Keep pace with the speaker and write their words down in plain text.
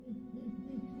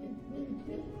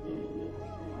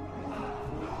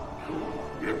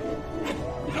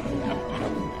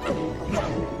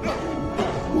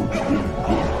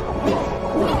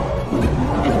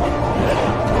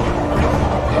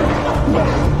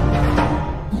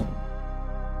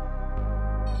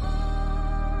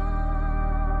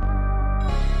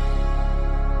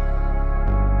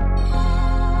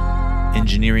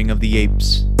Engineering of the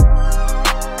Apes.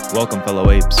 Welcome,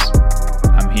 fellow apes.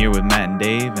 I'm here with Matt and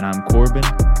Dave, and I'm Corbin.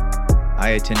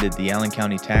 I attended the Allen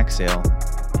County tax sale,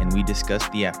 and we discussed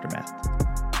the aftermath.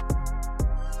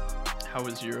 How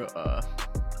was your the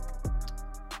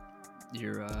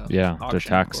auction,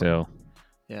 tax Corbin? sale.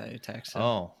 Yeah, your tax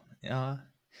sale.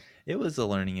 It was a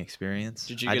learning experience.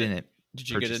 Did you I get didn't Did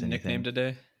you get purchase a nickname anything.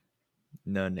 today?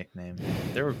 No nickname.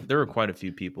 There were quite a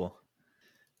few people.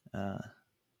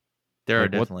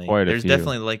 There's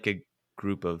definitely like a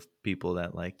group of people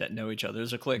that like That know each other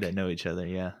as a clique. that know each other.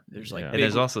 Yeah, There's like Yeah. and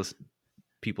there's also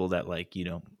people that like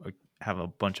have a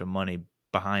bunch of money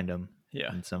behind them.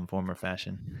 yeah. In some form or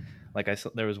fashion. Like I saw,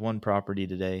 there was one property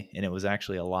today, and it was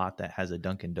actually a lot that has a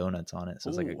Dunkin' Donuts on it. So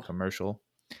it's like a Ooh. commercial.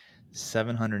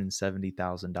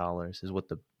 $770,000 is what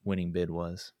the winning bid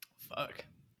was. Fuck.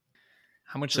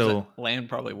 How much is So- that land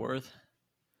probably worth?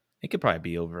 It could probably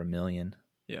be over $1 million.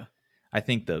 Yeah. I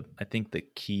think the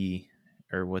key,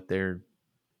 or what they're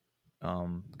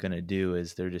gonna do,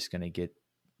 is they're just gonna get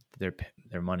their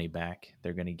money back.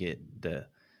 They're gonna get the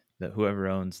whoever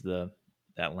owns that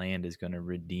land is gonna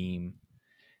redeem,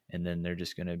 and then they're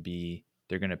gonna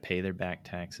pay their back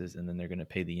taxes, and then they're gonna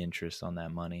pay the interest on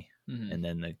that money, Mhm. and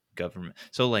then the government.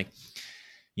 So like,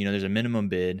 there's a minimum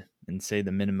bid, and say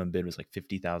the minimum bid was like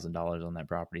 $50,000 on that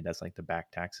property. That's like the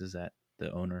back taxes that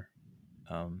the owner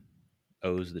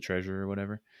owes the treasurer or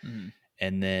whatever. Mhm.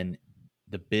 And then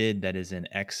the bid that is in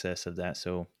excess of that,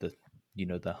 so the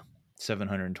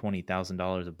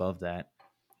 $720,000 above that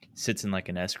sits in like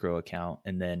an escrow account,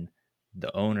 and then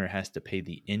the owner has to pay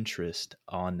the interest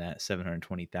on that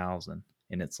 $720,000,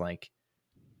 and it's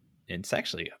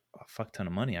actually a fuck ton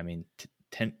of money. I mean,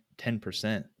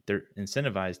 10%. They're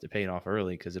incentivized to pay it off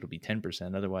early because it'll be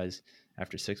 10%. Otherwise,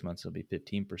 after 6 months, it'll be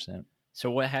 15%. So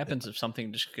what happens if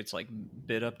something just gets like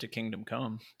bid up to kingdom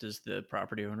come? Does the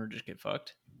property owner just get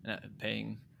fucked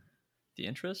paying the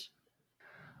interest?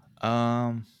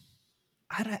 I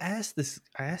asked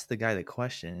the guy the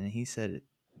question, and he said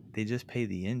they just pay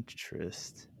the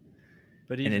interest.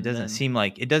 But And it doesn't seem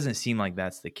like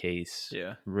that's the case.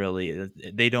 Yeah. Really,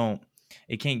 they don't.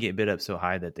 It can't get bid up so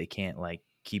high that they can't like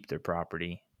keep their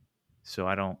property. So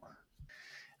I don't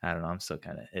know. I'm still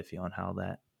kind of iffy on how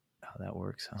that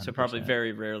works. 100%. So probably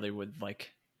very rarely would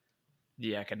like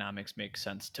the economics make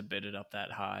sense to bid it up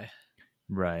that high,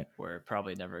 right. where it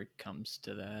probably never comes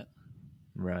to that.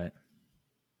 Right.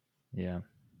 Yeah.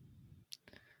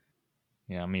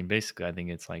 Yeah. I mean, basically, I think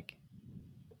it's like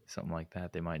something like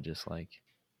that. They might just like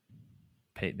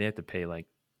pay. They have to pay like.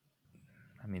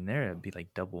 I mean, there it'd be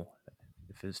like double.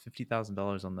 If it was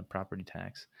 $50,000 on the property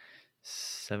tax,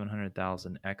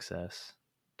 $700,000 excess,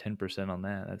 10% on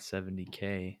that, that's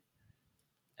 $70,000.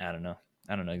 I don't know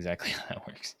exactly how that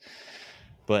works,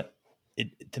 but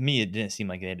to me it didn't seem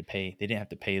like they had to pay. They didn't have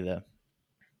to pay the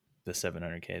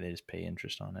 $700,000. They just pay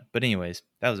interest on it. But anyways,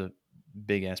 that was a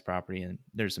big ass property, and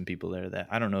there's some people there that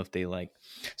I don't know if they like.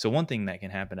 So one thing that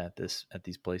can happen at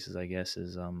these places, I guess,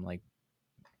 is like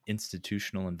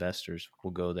institutional investors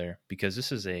will go there, because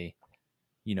this is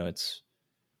it's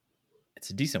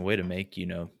a decent way to make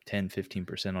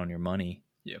 10-15% on your money.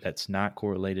 Yep. That's not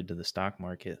correlated to the stock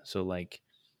market. So like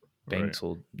banks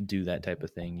will do that type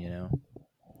of thing,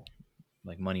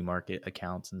 like money market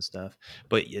accounts and stuff.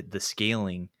 But the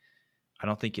scaling, I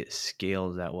don't think it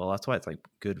scales that well. That's why it's like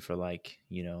good for like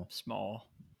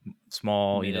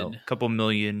Small, a couple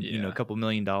million, Yeah. a couple $1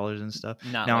 million and stuff.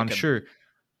 Not Now like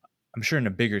I'm sure in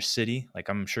a bigger city, like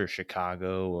I'm sure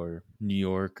Chicago or New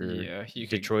York or you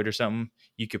could Detroit or something,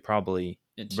 you could probably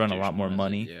run a lot more institutionalize it,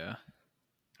 money. Yeah.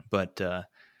 But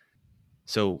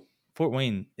so Fort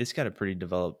Wayne, it's got a pretty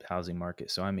developed housing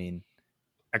market. So I mean,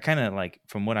 I kind of like,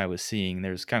 from what I was seeing,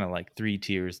 there's kind of like 3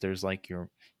 tiers. There's like your,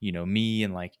 me,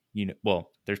 and like,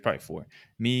 well, there's probably 4.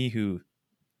 Me, who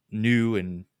knew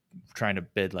and trying to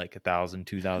bid like $1,000,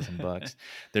 $2,000.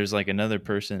 There's like another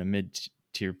person, a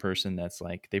mid-tier person, that's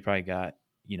like, they probably got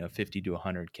 50 to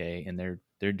 100K, and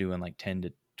they're doing like 10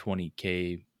 to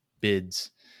 20K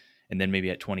bids, and then maybe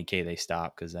at 20K they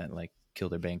stop because that like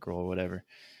killed their bankroll or whatever,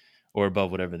 or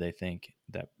above whatever they think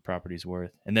that property's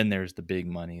worth. And then there's the big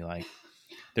money. Like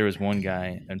there was one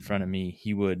guy in front of me,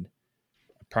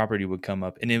 property would come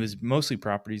up, and it was mostly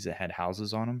properties that had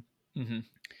houses on them. Mm-hmm.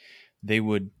 They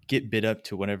would get bid up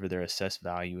to whatever their assessed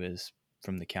value is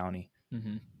from the county.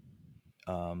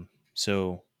 Mm-hmm.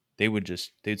 So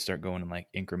they'd start going in like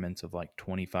increments of like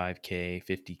 25K,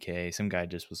 50K. Some guy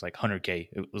just was like 100K.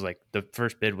 It was like the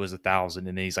first bid was 1,000,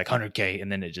 and then he's like 100K,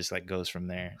 and then it just like goes from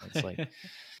there. It's like,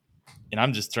 and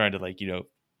I'm just trying to like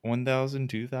 1,000,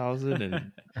 2,000,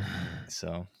 and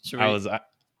so I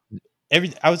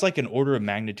was like an order of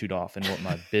magnitude off in what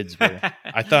my bids were.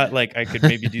 I thought like I could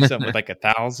maybe do something with like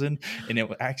 1,000, and it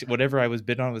actually whatever I was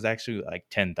bid on was actually like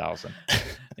 10,000.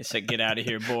 They said, "Get out of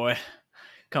here, boy.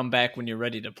 Come back when you're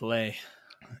ready to play."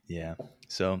 Yeah.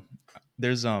 So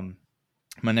there's my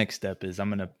next step is I'm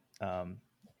gonna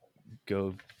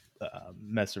go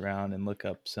mess around and look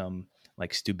up some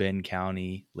like Steuben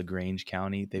County, LaGrange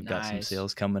County. They've got some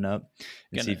sales coming up,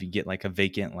 and see if you get like a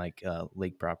vacant like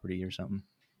lake property or something.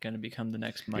 Gonna become the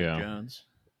next Mike Jones.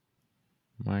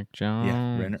 Mike Jones.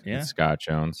 Yeah, Renner, yeah. Scott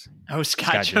Jones. Oh,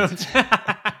 Scott Jones.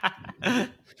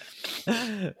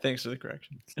 Thanks for the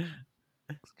correction.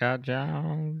 Scott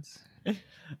Jones.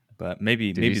 But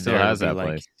maybe he still has that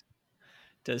place.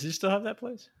 Does he still have that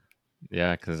place?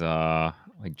 Yeah, because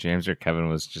like James or Kevin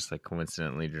was just like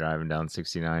coincidentally driving down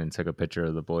 69 and took a picture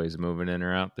of the boys moving in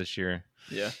or out this year.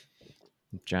 Yeah.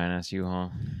 Giant ass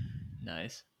U-Haul.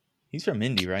 Nice. He's from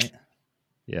Indy, right?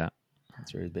 Yeah.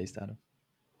 That's where he's based out of.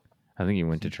 I think he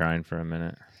went to Trine for a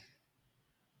minute.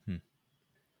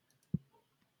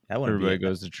 Everybody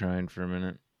goes to Trine for a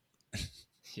minute.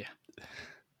 Yeah.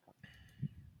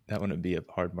 That wouldn't be a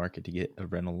hard market to get a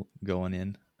rental going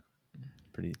in.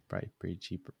 Probably pretty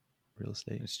cheap real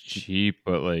estate. It's cheap,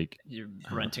 but like you're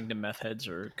renting to meth heads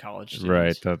or college students.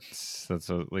 Right. That's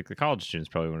like the college students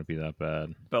probably wouldn't be that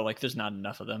bad. But like there's not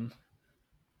enough of them.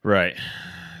 Right.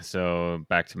 So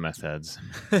back to meth heads.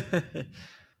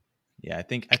 Yeah, I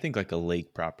think like a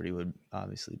lake property would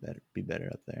obviously be better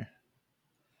up there.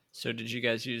 So did you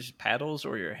guys use paddles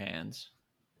or your hands?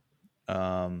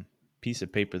 Piece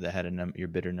of paper that had your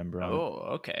bidder number on it. Oh,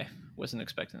 okay. Wasn't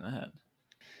expecting that.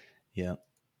 Yeah.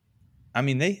 I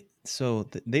mean, they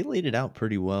laid it out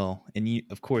pretty well. And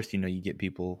of course, you get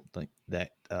people like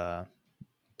that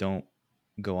don't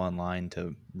go online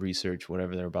to research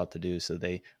whatever they're about to do. So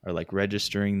they are like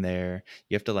registering there.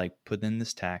 You have to like put in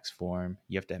this tax form.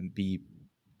 You have to be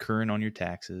current on your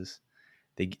taxes.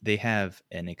 They have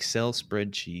an Excel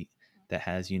spreadsheet that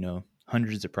has,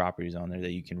 hundreds of properties on there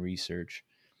that you can research.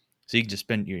 So you can just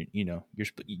spend you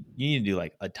need to do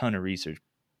like a ton of research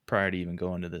prior to even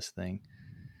going to this thing.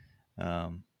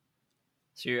 So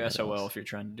you're SOL if you're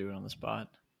trying to do it on the spot.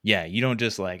 Yeah, you don't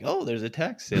just like, oh, there's a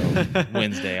tax sale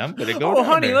Wednesday. I'm gonna go. Oh,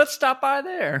 honey, let's stop by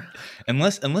there.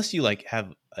 Unless you like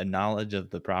have a knowledge of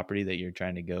the property that you're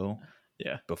trying to go,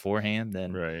 beforehand,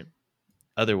 then right.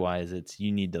 Otherwise,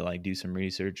 you need to like do some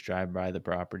research, drive by the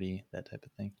property, that type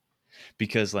of thing.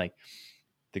 Because like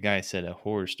the guy said a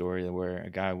horror story where a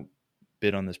guy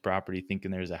bid on this property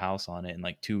thinking there's a house on it, and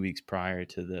like 2 weeks prior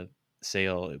to the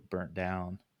sale, it burnt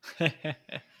down.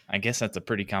 I guess that's a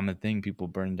pretty common thing. People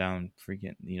burn down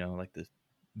freaking, like the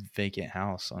vacant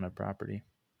house on a property.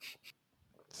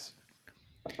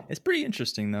 It's pretty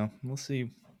interesting though. We'll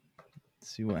see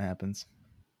what happens.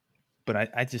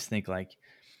 But I just think like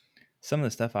some of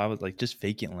the stuff I was like just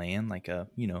vacant land, like a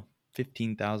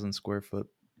 15,000 square foot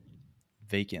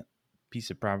vacant piece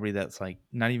of property that's like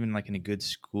not even like in a good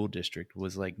school district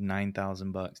was like $9,000,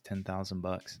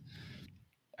 $10,000.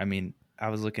 I mean, I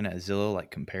was looking at Zillow, like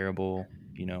comparable,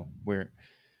 where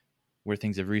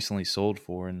things have recently sold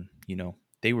for, and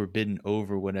they were bidding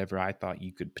over whatever I thought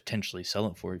you could potentially sell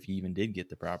it for if you even did get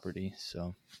the property.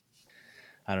 So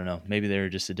I don't know. Maybe they're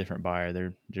just a different buyer.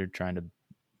 They're trying to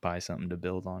buy something to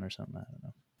build on or something. I don't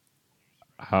know.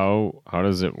 How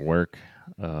does it work?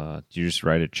 Do you just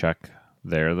write a check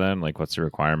there then? Like, what's the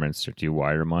requirements? Do you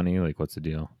wire money? Like, what's the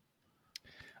deal?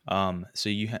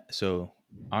 So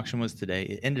auction was today.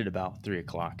 It ended about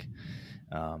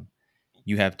 3:00.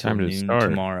 You have till noon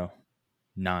tomorrow.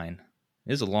 9.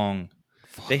 It was a long.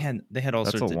 They had all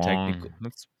sorts of technical.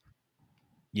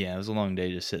 Yeah, it was a long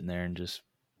day just sitting there and just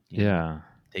I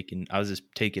was just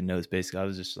taking notes. Basically, I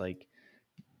was just like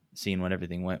seeing what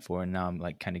everything went for, and now I'm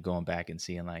like kind of going back and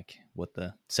seeing like what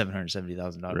the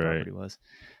 $770,000 property was.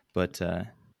 But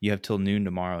you have till noon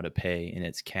tomorrow to pay, and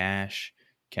it's cash,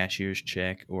 cashier's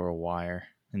check, or a wire,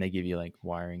 and they give you like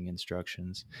wiring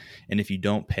instructions. And if you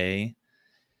don't pay,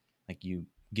 like you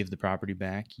give the property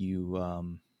back, you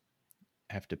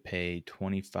have to pay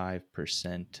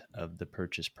 25% of the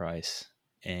purchase price,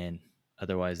 and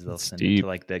otherwise they'll send it to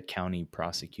like the county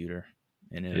prosecutor.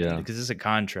 And because it's a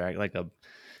contract, like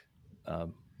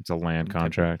it's a land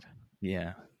contract.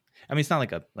 Yeah, I mean it's not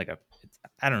like a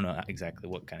I don't know exactly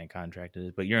what kind of contract it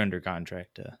is, but you're under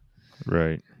contract to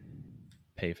right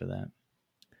pay for that.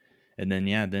 And then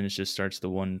then it just starts the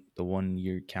 1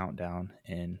 year countdown,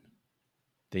 and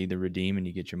they either redeem and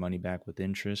you get your money back with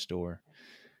interest, or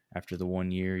after the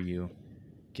 1 year you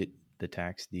get the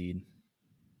tax deed.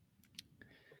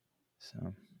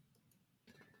 So,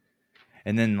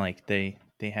 and then like they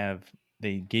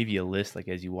gave you a list like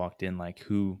as you walked in, like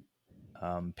who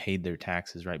paid their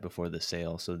taxes right before the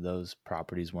sale, so those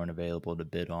properties weren't available to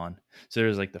bid on. So there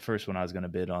was like the first one I was going to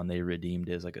bid on, they redeemed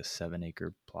it as like a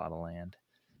 7-acre plot of land.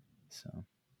 So,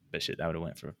 but shit, that would have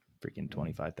went for freaking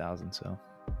 $25,000. So,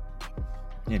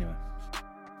 anyway,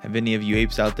 have any of you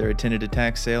apes out there attended a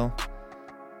tax sale?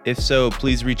 If so,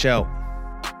 please reach out.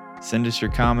 Send us your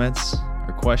comments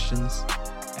or questions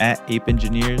at Ape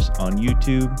Engineers on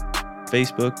YouTube,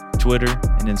 Facebook, Twitter,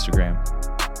 and Instagram.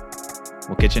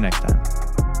 We'll catch you next time.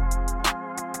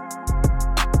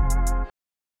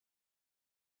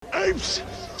 Apes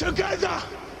together,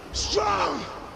 strong!